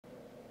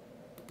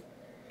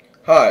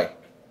Hi,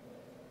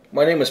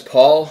 my name is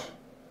Paul,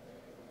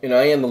 and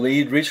I am the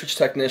lead research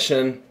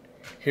technician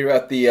here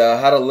at the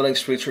How to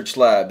Linux Research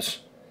Labs.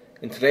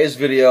 And today's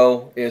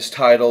video is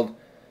titled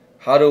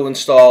How to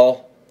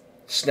Install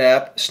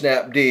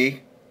Snapd,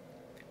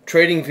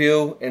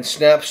 TradingView and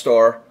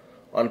SnapStore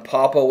on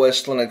Pop!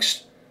 OS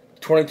Linux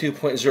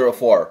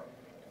 22.04.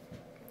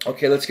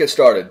 Okay, let's get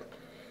started.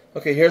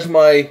 Okay, here's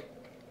my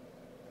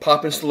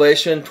Pop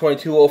installation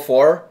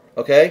 2204.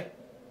 Okay,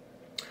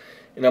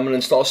 and I'm going to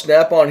install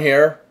Snap on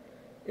here,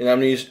 and I'm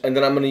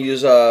going to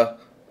use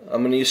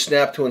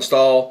Snap to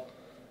install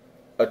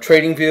a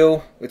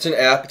TradingView. It's an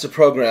app, it's a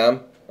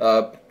program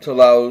to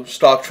allow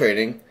stock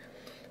trading,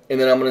 and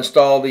then I'm going to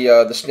install the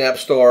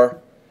SnapStore,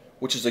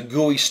 which is a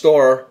GUI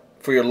store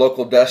for your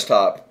local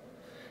desktop.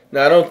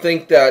 Now, I don't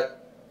think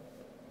that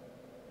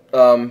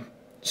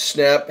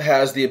Snap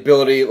has the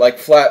ability like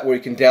Flat where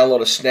you can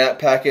download a Snap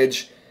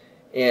package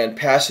and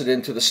pass it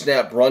into the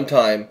Snap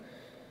runtime.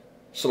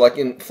 So like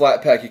in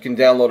Flatpak, you can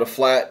download a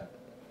Flat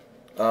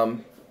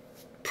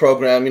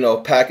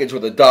program, package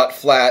with a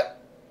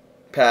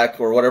 .flatpak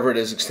or whatever it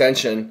is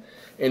extension,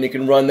 and you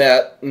can run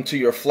that into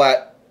your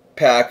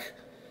Flatpak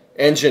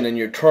engine in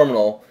your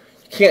terminal.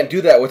 You can't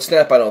do that with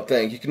Snap, I don't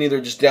think. You can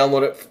either just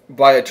download it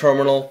via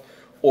terminal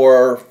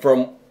or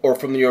from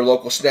your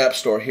local Snap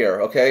store here.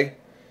 Okay,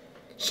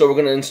 so we're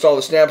going to install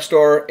the Snap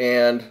store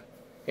and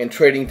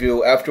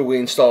TradingView after we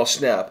install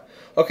Snap.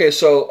 Okay,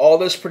 so all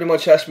this pretty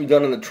much has to be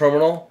done in the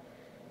terminal.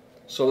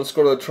 So let's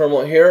go to the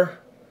terminal here.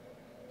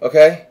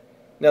 Okay.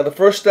 Now the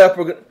first step,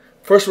 we're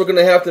going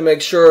to have to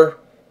make sure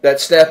that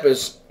Snap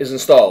is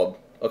installed.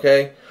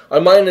 Okay.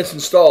 On mine it's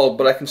installed,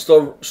 but I can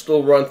still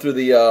run through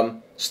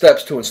the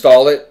steps to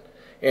install it,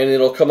 and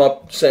it'll come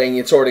up saying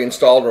it's already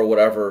installed or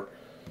whatever.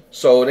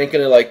 So it ain't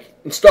going to like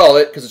install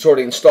it because it's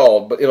already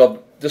installed, but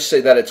it'll just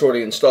say that it's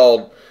already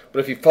installed.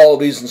 But if you follow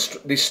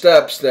these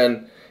steps,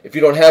 then if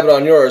you don't have it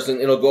on yours, then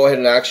it'll go ahead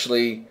and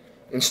actually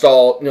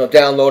install,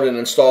 download and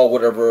install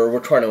whatever we're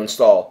trying to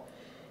install.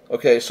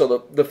 Okay,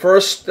 so the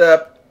first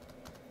step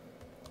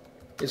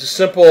is a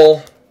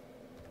simple,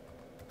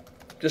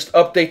 just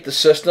update the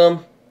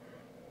system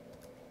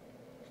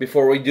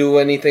before we do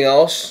anything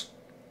else.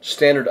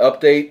 Standard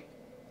update,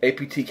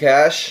 apt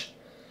cache.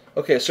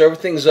 Okay, so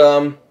everything's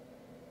up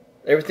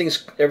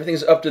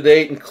to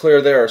date and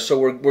clear there. So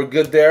we're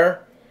good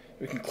there.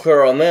 We can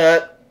clear on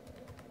that,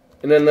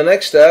 and then the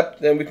next step,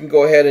 then we can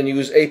go ahead and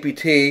use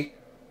apt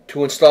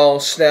to install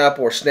Snap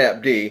or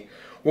Snapd.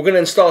 We're going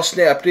to install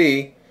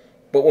Snapd,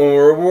 but when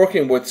we're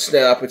working with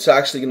Snap, it's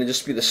actually going to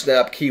just be the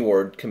Snap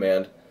keyword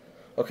command.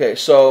 Okay,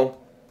 so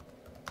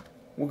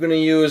we're going to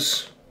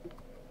use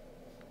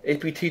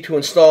apt to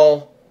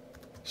install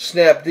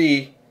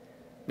Snapd.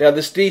 Now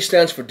this D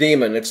stands for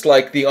daemon. It's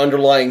like the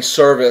underlying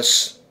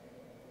service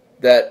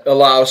that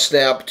allows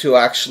Snap to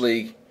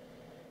actually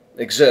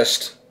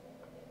exist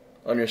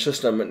on your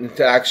system and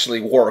to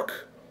actually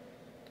work.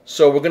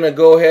 So we're going to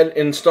go ahead and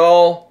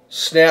install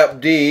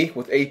Snapd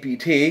with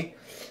apt,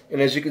 and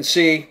as you can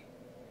see,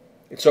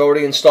 it's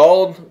already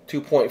installed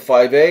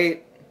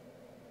 2.58.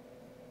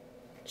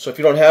 So if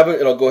you don't have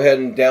it, it'll go ahead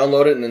and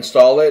download it and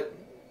install it,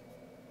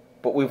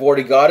 but we've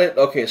already got it.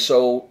 Okay,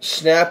 so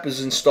Snap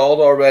is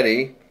installed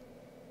already,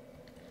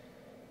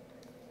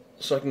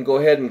 so I can go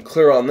ahead and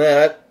clear on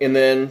that, and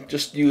then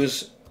just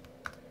use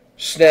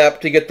Snap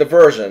to get the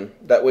version.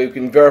 That way we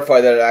can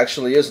verify that it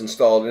actually is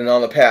installed and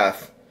on the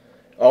path.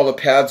 All the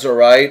paths are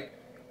right,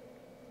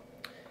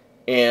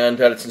 and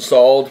that it's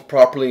installed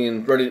properly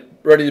and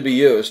ready to be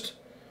used.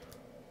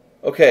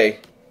 Okay,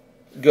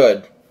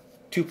 good.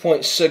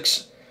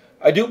 2.6.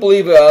 I do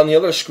believe on the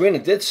other screen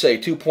it did say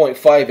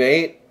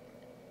 2.58.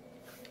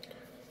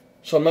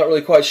 So I'm not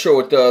really quite sure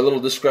what the little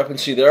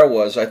discrepancy there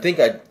was. I think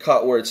I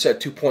caught where it said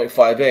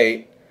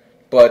 2.58,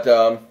 but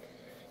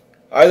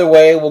either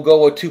way, we'll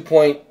go with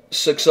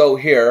 2.60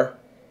 here.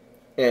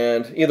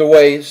 And either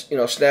way,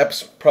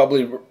 Snap's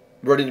probably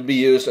ready to be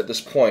used at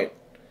this point.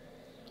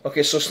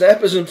 Okay, so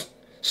Snap is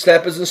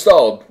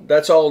installed.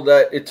 That's all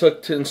that it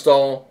took to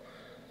install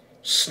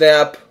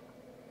Snap,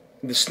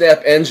 the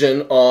Snap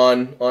engine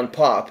on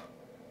Pop.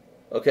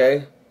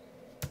 Okay,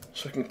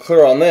 so I can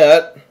clear on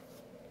that,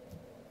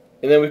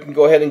 and then we can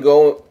go ahead and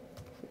go.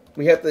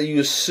 We have to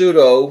use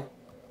sudo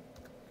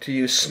to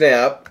use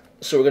Snap,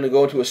 so we're going to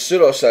go into a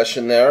sudo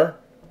session there,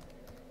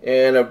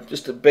 and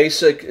just a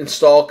basic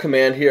install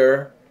command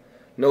here.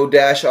 No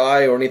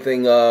 -i or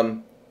anything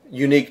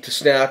unique to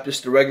Snap,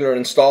 just a regular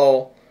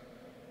install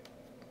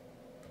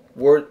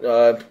word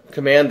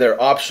command there,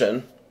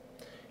 option,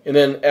 and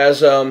then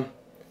as an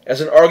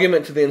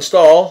argument to the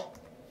install,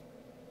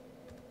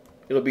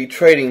 it'll be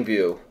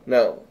TradingView.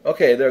 Now,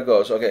 okay, there it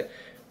goes. Okay,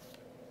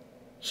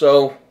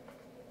 so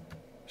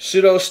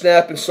sudo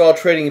snap install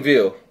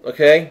TradingView.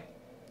 Okay,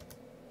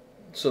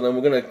 so then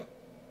we're gonna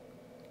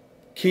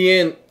key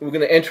in. We're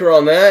gonna enter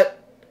on that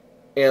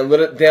and let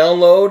it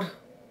download.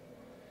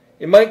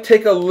 It might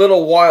take a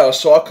little while,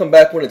 so I'll come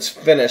back when it's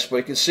finished, but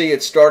you can see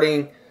it's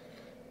starting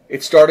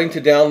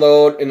to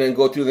download and then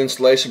go through the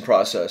installation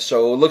process.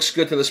 So it looks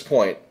good to this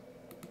point.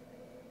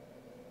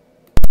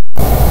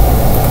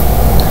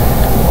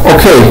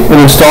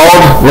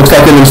 installed. Looks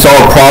like it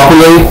installed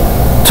properly.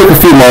 Took a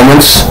few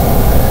moments,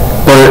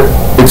 but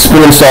it's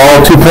been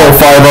installed 2.50.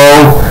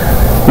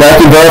 Now I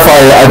can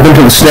verify I've been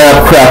to the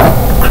Snapcraft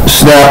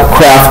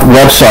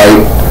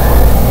website,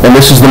 and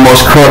this is the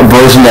most current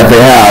version that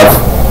they have.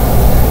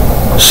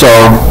 So,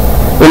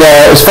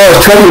 as far as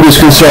TradingView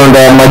is concerned,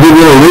 I did a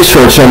little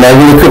research and I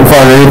really couldn't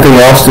find anything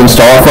else to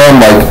install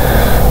from, like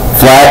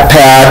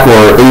Flatpak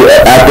or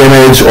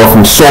AppImage or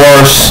from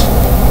Source.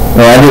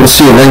 I didn't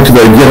see a link to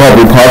the GitHub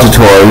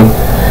repository.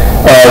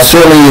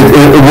 Certainly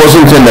it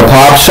wasn't in the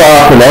Pop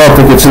shop, and I don't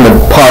think it's in the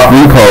Pop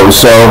repos,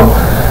 so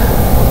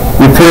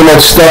we pretty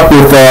much stuck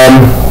with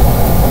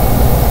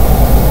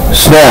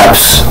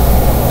Snaps.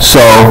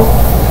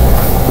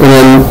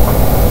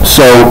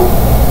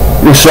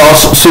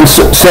 Since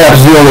Snaps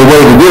is the only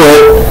way to do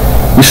it,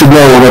 you should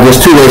know that there's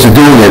two ways of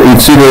doing it.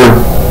 It's either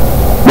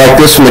like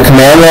this from the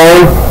command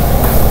line,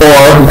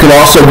 or you can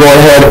also go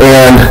ahead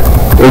and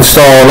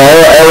install, and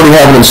I already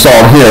have it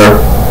installed here,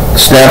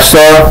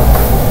 SnapStore.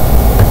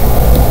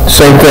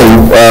 Same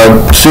thing,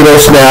 sudo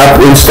snap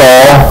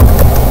install,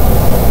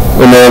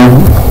 and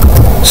then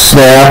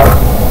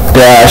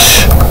snap-store.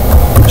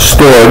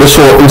 This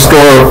will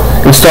install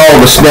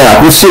the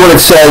snap. Let's see what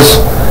it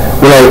says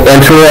when I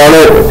enter on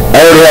it.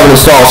 I already have it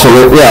installed, so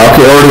yeah,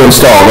 okay, already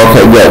installed.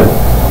 Okay, good.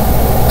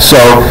 So,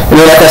 and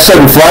then like I said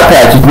in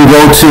Flatpak, you can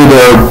go to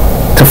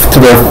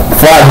the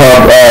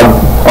FlatHub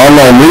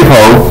online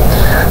repo,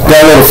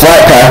 download a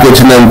flat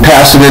package, and then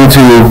pass it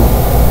into.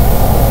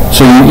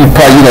 So you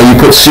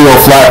put CO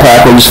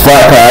Flatpak or just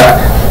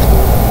Flatpak,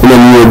 and then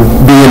you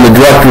would be in the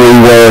directory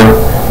where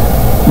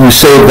you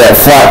save that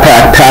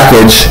Flatpak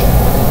package,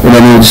 and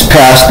then you just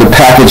pass the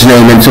package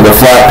name into the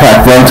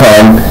Flatpak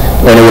runtime,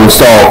 and it will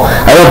install.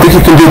 I don't think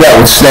you can do that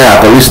with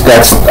Snap. At least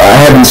I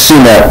haven't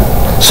seen that.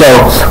 So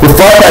with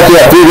Flatpak you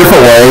have 3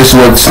 different ways.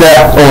 With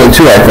Snap only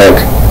 2, I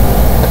think.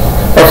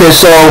 Okay,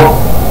 so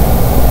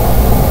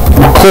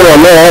we'll clear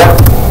on that,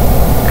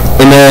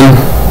 and then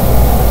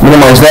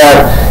minimize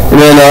that. And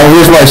then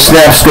here's my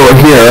SnapStore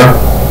here,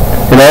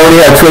 and I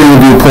already have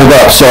TradingView pulled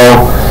up, so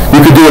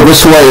you could do it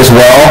this way as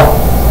well.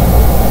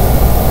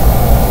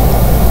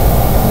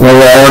 Well,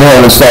 I already have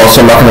it installed,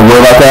 so I'm not going to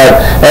worry about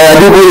that. And I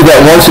do believe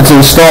that once it's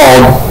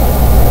installed,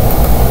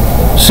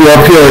 see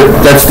up here,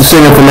 that's the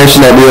same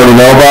information that we already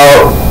know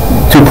about,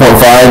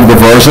 2.5, the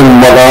version and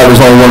whatnot.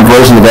 There's only one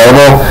version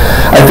available.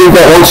 I think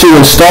that once you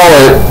install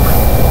it,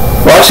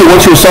 well, actually,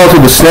 once you install it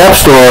to the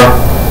SnapStore,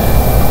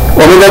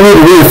 well, maybe I need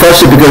to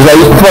refresh it, because I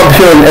used to come up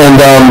here and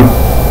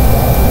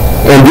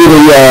do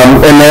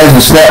and manage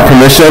the Snap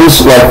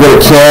permissions, like what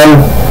it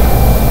can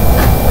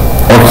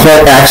or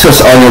can't access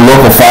on your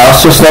local file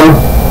system.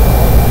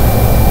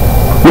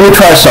 Let me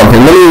try something.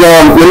 Let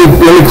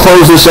me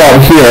close this out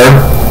here,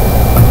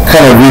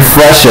 kind of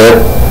refresh it,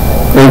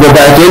 and go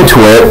back into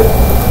it.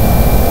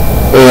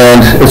 And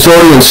it's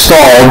already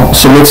installed,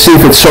 so let's see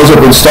if it shows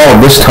up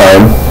installed this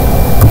time.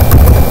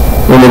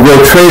 And we'll go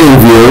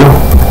TradingView.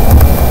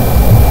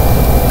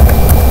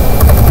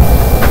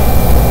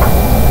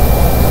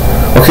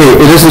 Okay,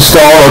 it is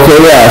installed. Okay,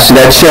 yeah, see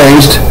that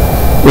changed.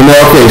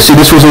 Okay, see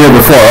this wasn't here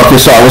before. Okay,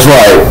 so I was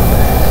right.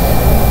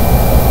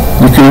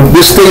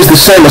 This stays the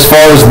same as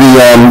far as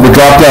the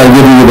drop down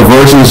giving you the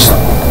versions.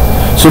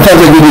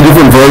 Sometimes they give you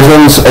different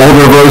versions,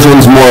 older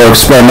versions, more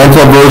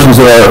experimental versions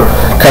that are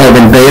kind of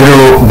in beta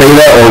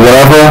or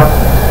whatever.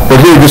 But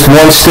here, just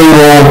one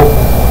stable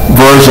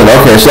version.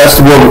 Okay, so that's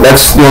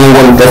the only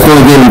one. That's the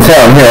only game in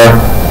town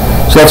here.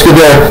 So that's good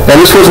there. Now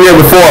this wasn't here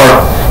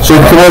before. So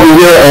we come over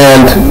here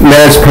and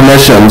manage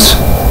permissions.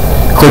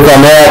 Click on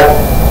that.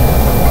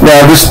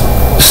 Now this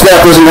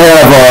Snap doesn't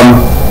have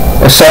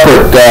a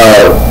separate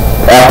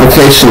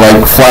application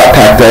like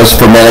Flatpak does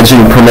for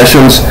managing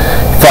permissions.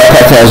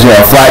 Flatpak has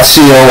Flat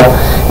Seal,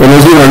 and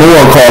there's even a new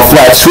one called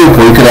Flat Sweep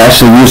where you can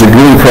actually use a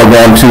GUI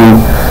program to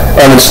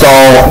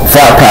uninstall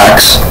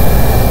Flatpaks.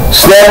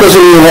 Snap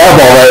doesn't even have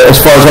all that,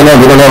 as far as I know.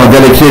 They don't have a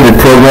dedicated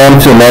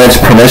program to manage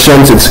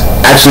permissions. It's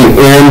actually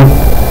in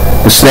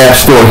the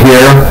SnapStore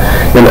here,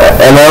 and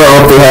I don't know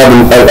if they have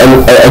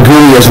a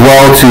GUI as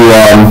well to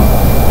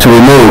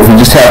remove. You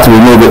just have to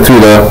remove it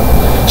through the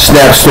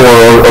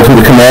SnapStore or through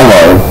the command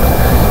line.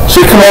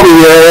 So you come over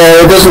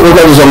here, it doesn't look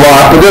like there's a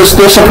lot, but there's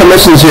some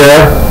permissions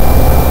here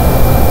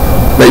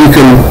that you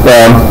can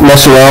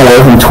mess around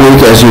with and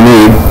tweak as you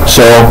need.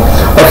 So,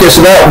 okay,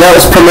 so that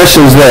was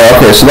permissions there.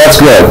 Okay, so that's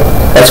good.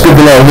 That's good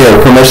to know here,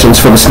 the permissions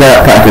for the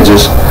Snap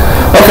packages.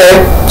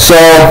 Okay, so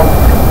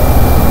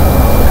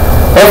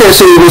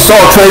you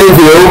install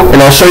TradingView, and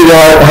I'll show you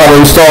how to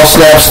install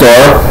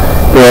SnapStore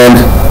and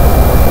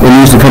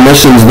use the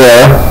permissions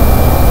there.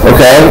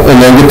 Okay,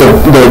 and then get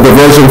the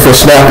version for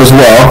Snap as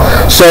well.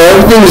 So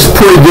everything is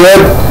pretty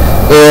good,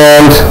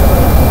 and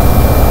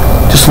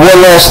just one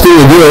last thing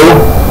to do.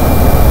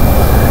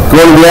 Go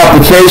into the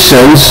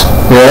applications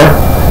here,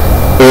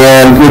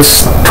 and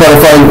let's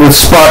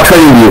spot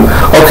TradingView.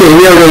 Okay,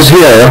 here it is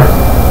here.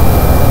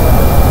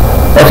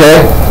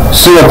 Okay,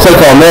 so you'll click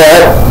on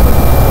that,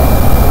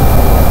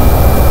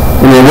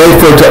 and you wait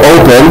for it to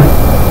open.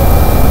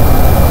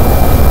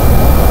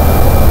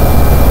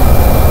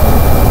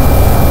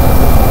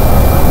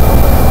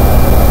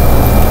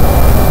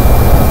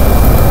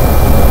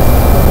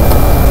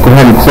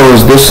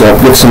 close this up,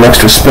 get some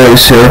extra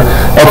space here.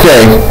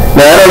 Okay,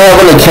 now I don't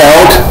have an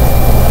account.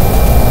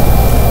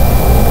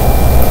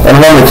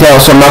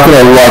 So I'm not going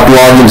to log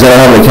logins. I don't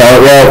have an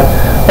account yet.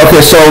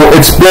 Okay, so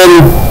it's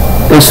been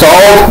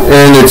installed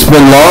and it's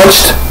been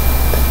launched,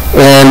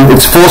 and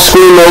it's full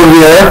screen mode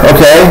here.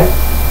 Okay,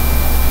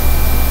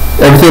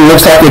 everything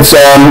looks like it's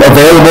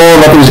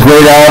available. Nothing's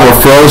grayed out or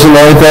frozen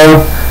or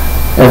anything.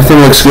 Everything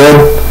looks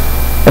good.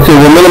 Okay,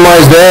 we'll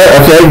minimize that.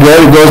 Okay,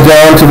 good. It goes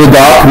down to the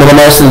dock.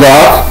 Minimize the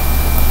dock.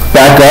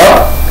 Back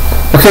up.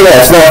 Okay,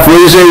 yeah, it's not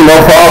freezing. No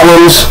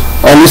problems.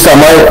 At least on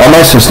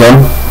my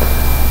system.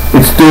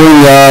 It's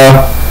doing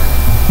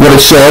what it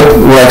should,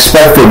 what I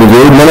expect it to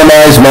do.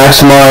 Minimize,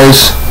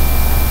 maximize,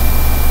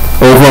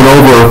 over and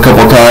over a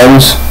couple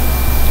times,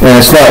 and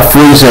it's not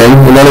freezing.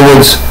 In other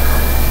words,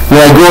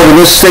 when I go to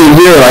this state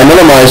here, I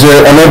minimize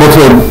it, I'm able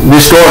to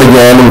restore it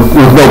again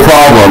with no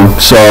problem.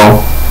 So,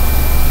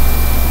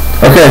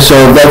 okay, so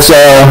that's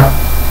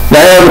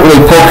now I haven't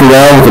really poked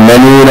around with the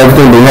menu and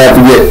everything, but we have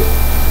to get.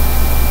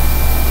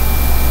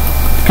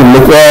 You can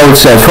look. Oh, I'm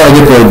trying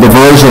to get the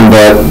version,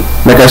 but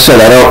like I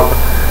said,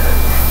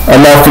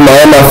 I'm not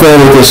familiar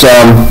with this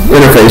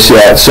interface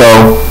yet, so,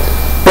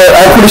 but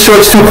I'm pretty sure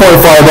it's 2.50.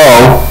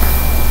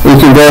 You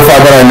can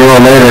verify that on your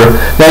own later.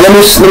 Now let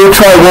me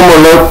try one more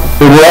look.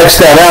 We'll X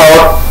that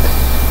out.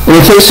 In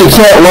case you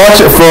can't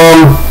launch it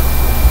from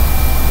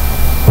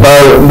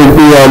via the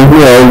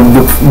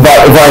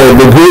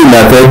GUI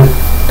method,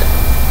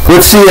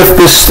 let's see if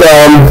this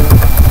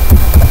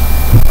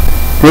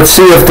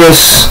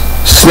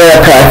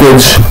snap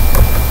package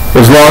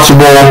is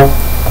launchable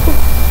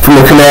from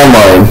the command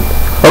line.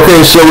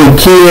 Okay, so we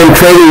key in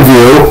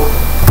TradingView.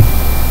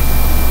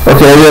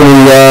 Okay, then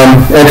we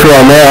enter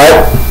on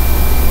that.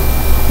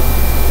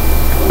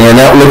 And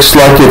that looks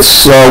like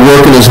it's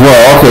working as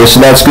well. Okay,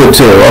 so that's good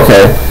too.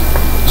 Okay,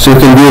 so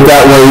we can do it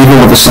that way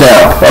even with the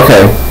snap.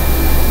 Okay,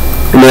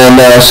 and then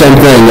same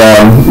thing.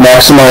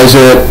 Maximize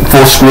it,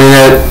 full screen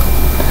it,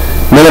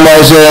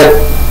 minimize it,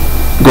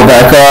 go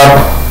back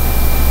up.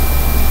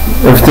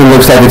 Everything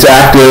looks like it's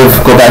active.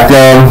 Go back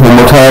down one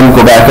more time.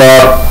 Go back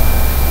up.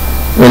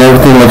 And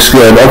everything looks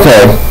good.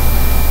 Okay.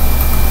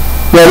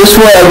 Now this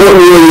way I wouldn't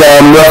really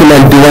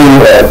recommend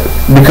doing it,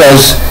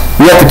 because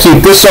you have to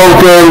keep this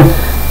open,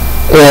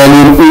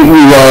 and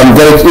you have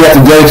to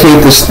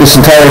dedicate this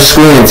entire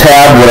screen and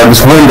tab, whatever,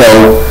 this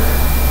window,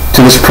 to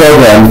this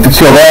program. If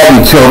you kill that,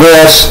 you kill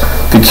this.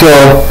 If you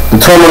kill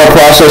the terminal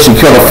process, you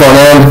kill the front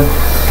end.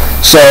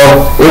 So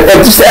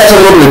it just adds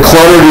a little bit of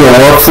clutter to your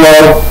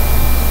workflow.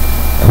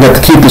 You have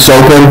to keep this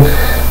open.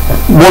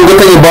 One good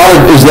thing about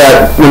it is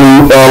that when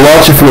you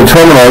launch it from the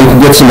terminal, you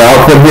can get some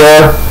output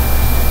here,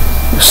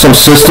 some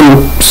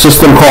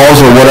system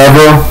calls or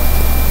whatever.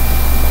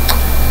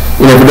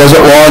 And if it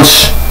doesn't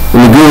launch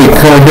in the GUI,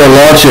 come in here and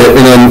launch it,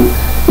 and then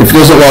if it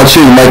doesn't launch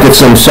you might get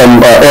some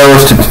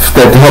errors to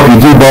help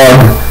you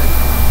debug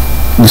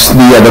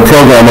the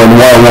program on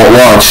why it won't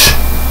launch.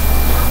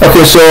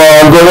 Okay, so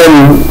I'll go ahead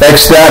and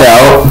X that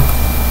out,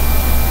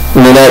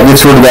 and then that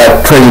gets rid of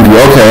that TradingView.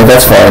 Okay,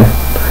 that's fine.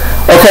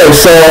 Okay,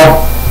 so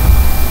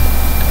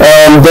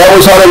that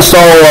was how to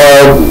install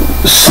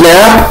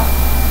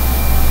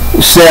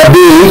SnapB,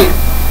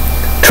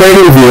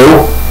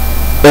 TradingView,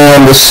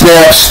 and the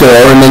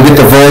SnapStore, and then get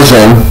the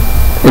version.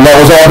 And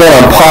that was all done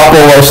on Pop!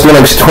 OS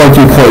Linux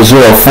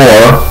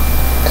 20.04.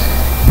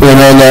 And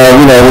then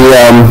we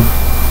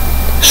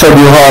showed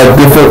you how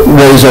different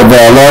ways of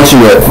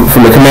launching it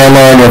from the command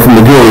line or from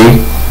the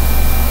GUI,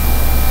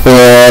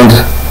 and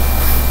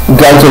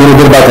got into a little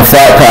bit about the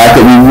Flatpak,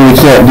 that you really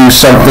can't do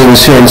some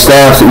things here in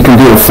Snaps that you can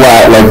do in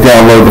Flat, like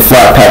download the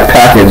Flatpak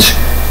package.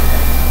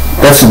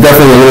 That's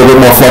definitely a little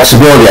bit more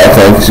flexibility, I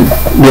think, to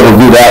be able to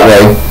do that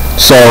way.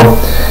 So,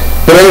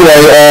 but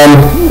anyway,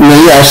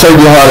 yeah, I showed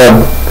you how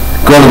to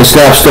go to the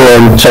SnapStore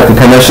and check the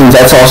permissions.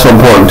 That's also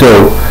important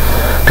too,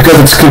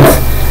 because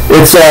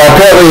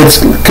apparently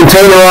it's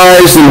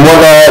containerized and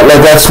whatnot.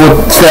 Like that's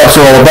what Snaps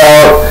are all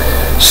about.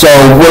 So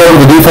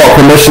whatever the default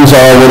permissions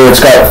are, whether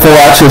it's got full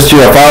access to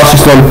your file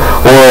system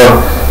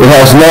or it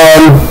has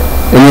none,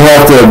 and you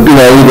have to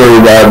either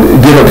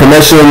give it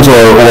permissions or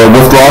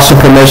withdraw some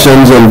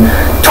permissions and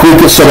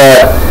tweak it so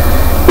that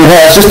it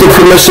has just the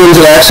permissions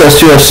and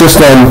access to your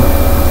system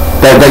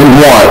that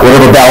you want,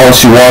 whatever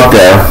balance you want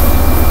there.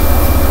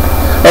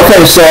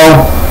 Okay,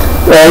 so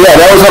yeah,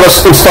 that was how to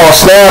install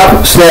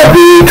SnapB,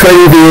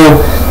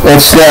 TradingView, and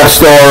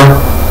SnapStore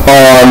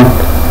on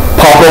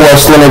Pop!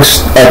 OS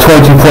Linux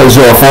 20.04.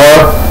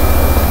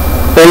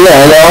 And yeah,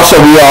 and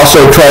we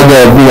also tried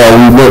to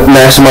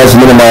maximize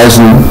and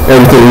minimize, and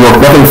everything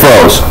worked. Nothing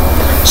froze,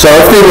 so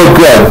everything looked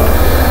good.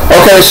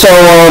 Okay, so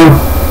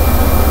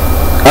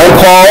I'm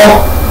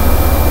Paul,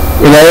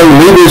 and I am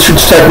the lead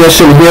research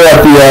technician here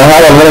at the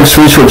High Linux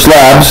Research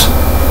Labs.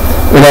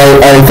 And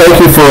I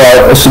thank you for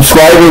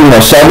subscribing,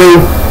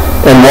 subbing,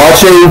 and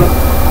watching,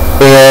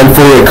 and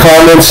for your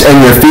comments and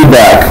your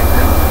feedback.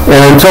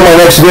 And until my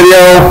next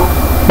video,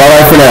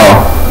 bye-bye for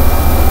now.